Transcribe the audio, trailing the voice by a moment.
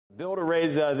bill to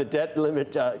raise the debt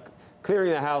limit, clearing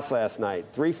the House last night,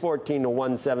 314 to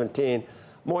 117.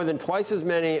 More than twice as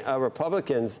many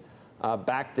Republicans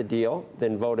backed the deal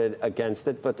than voted against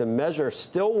it, but the measure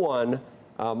still won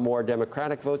more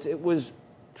Democratic votes. It was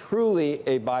truly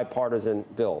a bipartisan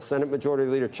bill. Senate Majority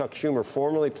Leader Chuck Schumer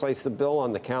formally placed the bill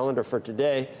on the calendar for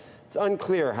today. It's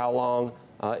unclear how long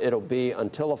it'll be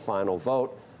until a final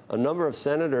vote. A number of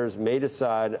senators may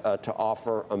decide to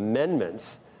offer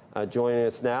amendments. Joining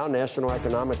us now, National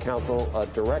Economic Council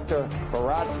Director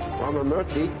Bharat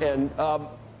Ramamurti. And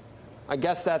I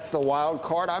guess that's the wild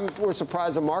card. We're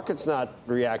surprised the market's not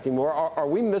reacting more. Are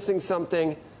we missing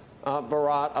something,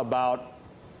 Bharat, about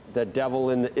the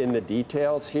devil in the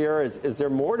details here? Is there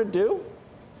more to do?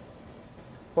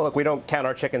 Well, look, we don't count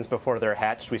our chickens before they're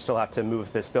hatched. We still have to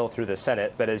move this bill through the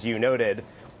Senate. But as you noted,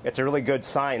 it's a really good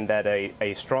sign that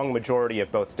a strong majority of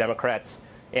both Democrats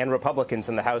and Republicans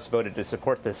in the House voted to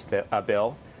support this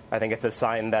bill. I think it's a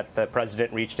sign that the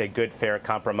president reached a good, fair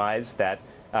compromise that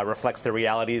reflects the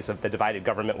realities of the divided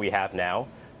government we have now.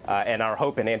 And our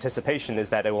hope and anticipation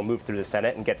is that it will move through the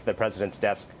Senate and get to the president's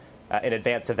desk in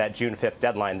advance of that June 5th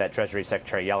deadline that Treasury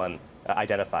Secretary Yellen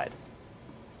identified.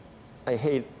 I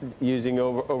hate using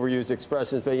overused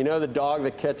expressions, but you know the dog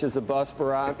that catches the bus,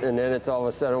 Bharat, and then it's all of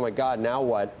a sudden, oh my God, now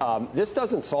what? This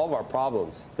doesn't solve our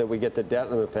problems that we get the debt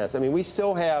limit passed. I mean, we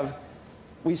still have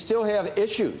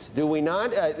issues, do we not?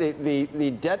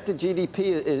 The debt to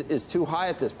GDP is too high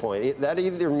at this point. That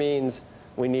either means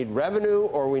we need revenue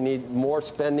or we need more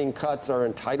spending cuts or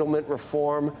entitlement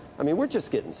reform. I mean, we're just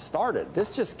getting started.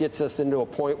 This just gets us into a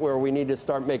point where we need to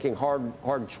start making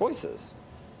hard choices.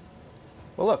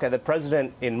 Well, look, the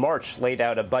president in March laid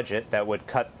out a budget that would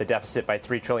cut the deficit by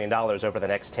 $3 trillion over the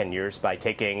next 10 years by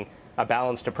taking a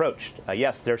balanced approach.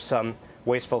 Yes, there's some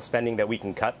wasteful spending that we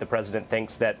can cut. The president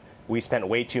thinks that we spent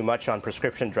way too much on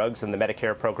prescription drugs in the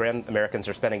Medicare program. Americans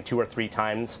are spending 2 or 3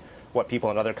 times what people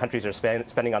in other countries are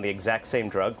spending on the exact same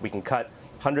drug. We can cut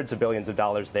hundreds of billions of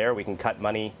dollars there. We can cut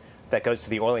money that goes to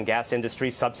the oil and gas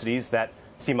industry, subsidies that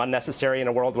seem unnecessary in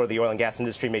a world where the oil and gas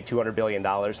industry made $200 billion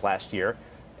last year.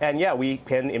 And yeah, we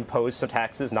can impose some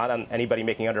taxes, not on anybody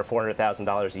making under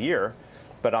 $400,000 a year,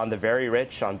 but on the very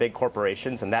rich, on big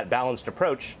corporations. And that balanced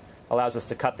approach allows us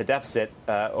to cut the deficit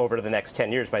over the next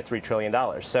 10 years by $3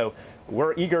 trillion. So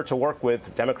we're eager to work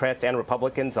with Democrats and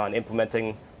Republicans on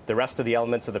implementing the rest of the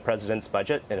elements of the president's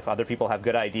budget. And if other people have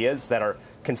good ideas that are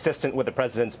consistent with the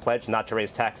president's pledge not to raise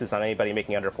taxes on anybody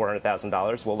making under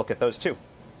 $400,000, we'll look at those too.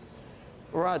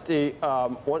 Bharat,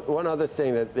 one other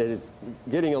thing that is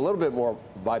getting a little bit more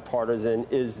bipartisan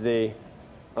is the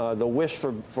wish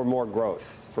for more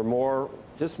growth,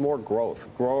 just more growth,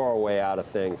 grow our way out of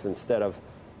things instead of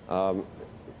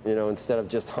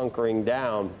just hunkering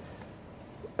down.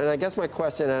 And I guess my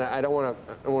question, and I don't want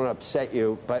to upset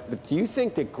you, but do you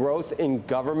think that growth in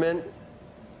government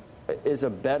is a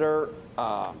better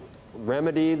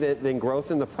remedy than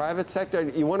growth in the private sector?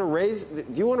 Do you want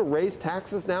to raise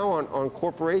taxes now on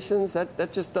corporations?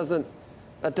 That just doesn't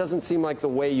seem like the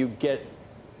way you get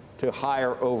to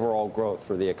higher overall growth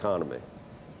for the economy.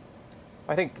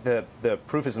 I think the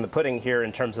proof is in the pudding here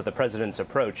in terms of the president's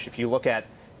approach. If you look at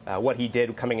what he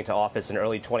did coming into office in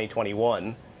early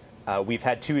 2021, we've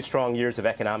had 2 strong years of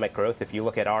economic growth. If you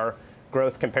look at our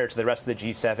growth compared to the rest of the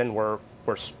G7, we're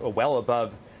well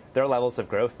above their levels of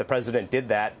growth. The president did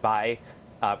that by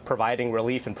providing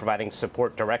relief and providing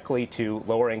support directly to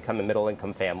lower income and middle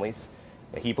income families.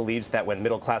 He believes that when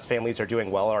middle class families are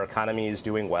doing well, our economy is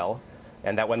doing well,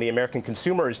 and that when the American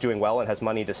consumer is doing well and has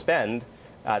money to spend,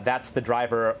 that's the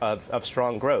driver of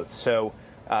strong growth. So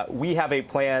we have a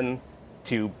plan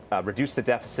to reduce the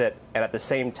deficit and at the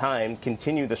same time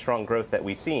continue the strong growth that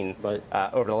we've seen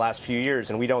over the last few years.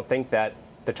 And we don't think that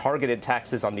the targeted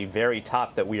taxes on the very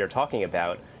top that we are talking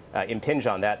about impinge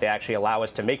on that. They actually allow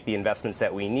us to make the investments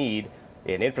that we need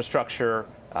in infrastructure,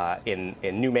 in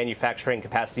new manufacturing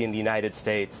capacity in the United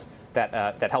States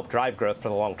that help drive growth for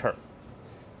the long term.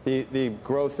 The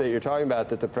growth that you're talking about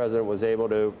that the president was able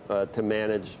to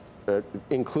manage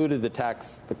included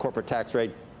the corporate tax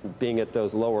rate being at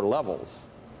those lower levels.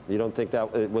 You don't think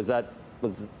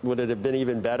would it have been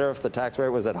even better if the tax rate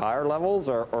was at higher levels,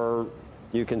 or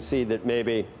you can see that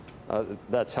maybe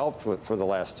that's helped for the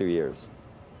last 2 years?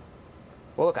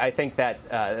 Well, look, I think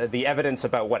that the evidence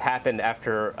about what happened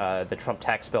after the Trump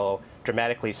tax bill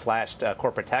dramatically slashed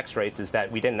corporate tax rates is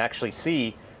that we didn't actually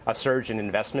see a surge in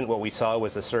investment. What we saw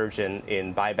was a surge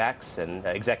in buybacks and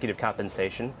executive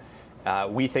compensation.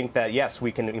 We think that, yes,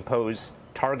 we can impose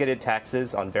targeted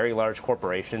taxes on very large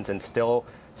corporations and still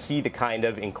see the kind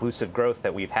of inclusive growth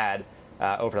that we've had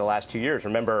over the last 2 years.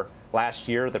 Remember, last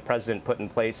year, the president put in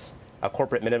place a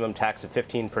corporate minimum tax of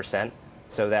 15%,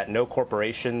 so that no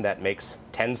corporation that makes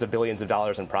tens of billions of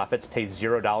dollars in profits pays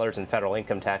 $0 in federal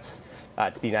income tax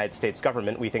to the United States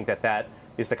government. We think that that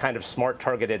is the kind of smart,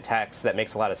 targeted tax that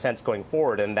makes a lot of sense going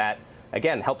forward, and that,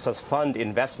 again, helps us fund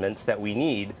investments that we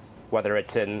need, whether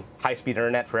it's in high-speed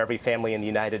internet for every family in the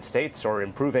United States or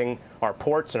improving our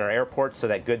ports and our airports so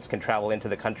that goods can travel into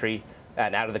the country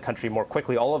and out of the country more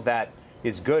quickly. All of that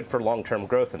is good for long-term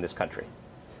growth in this country.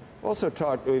 Also,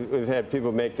 we've had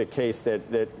people make the case that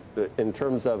in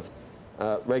terms of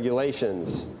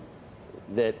regulations,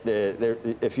 that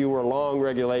if you were long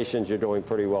regulations, you're doing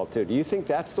pretty well too. Do you think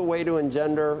that's the way to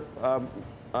engender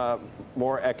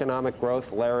more economic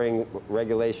growth, layering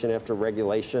regulation after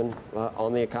regulation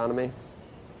on the economy?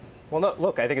 Well, no,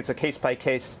 look, I think it's a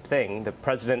case-by-case thing. The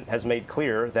president has made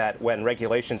clear that when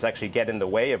regulations actually get in the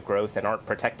way of growth and aren't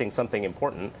protecting something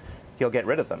important, he'll get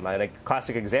rid of them. And a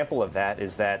classic example of that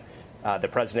is that the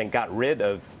president got rid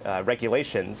of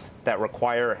regulations that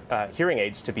require hearing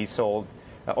aids to be sold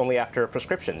only after a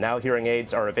prescription. Now hearing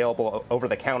aids are available over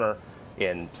the counter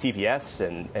in CVS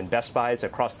and Best Buys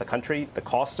across the country. The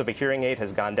cost of a hearing aid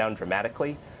has gone down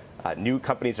dramatically. New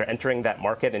companies are entering that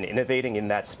market and innovating in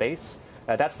that space.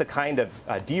 That's the kind of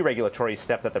deregulatory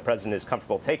step that the president is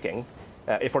comfortable taking.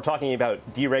 If we're talking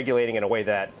about deregulating in a way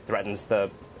that threatens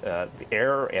the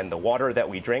air and the water that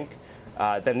we drink,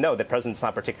 then no, the president's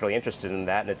not particularly interested in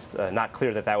that, and it's not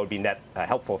clear that that would be net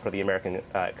helpful for the American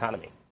economy.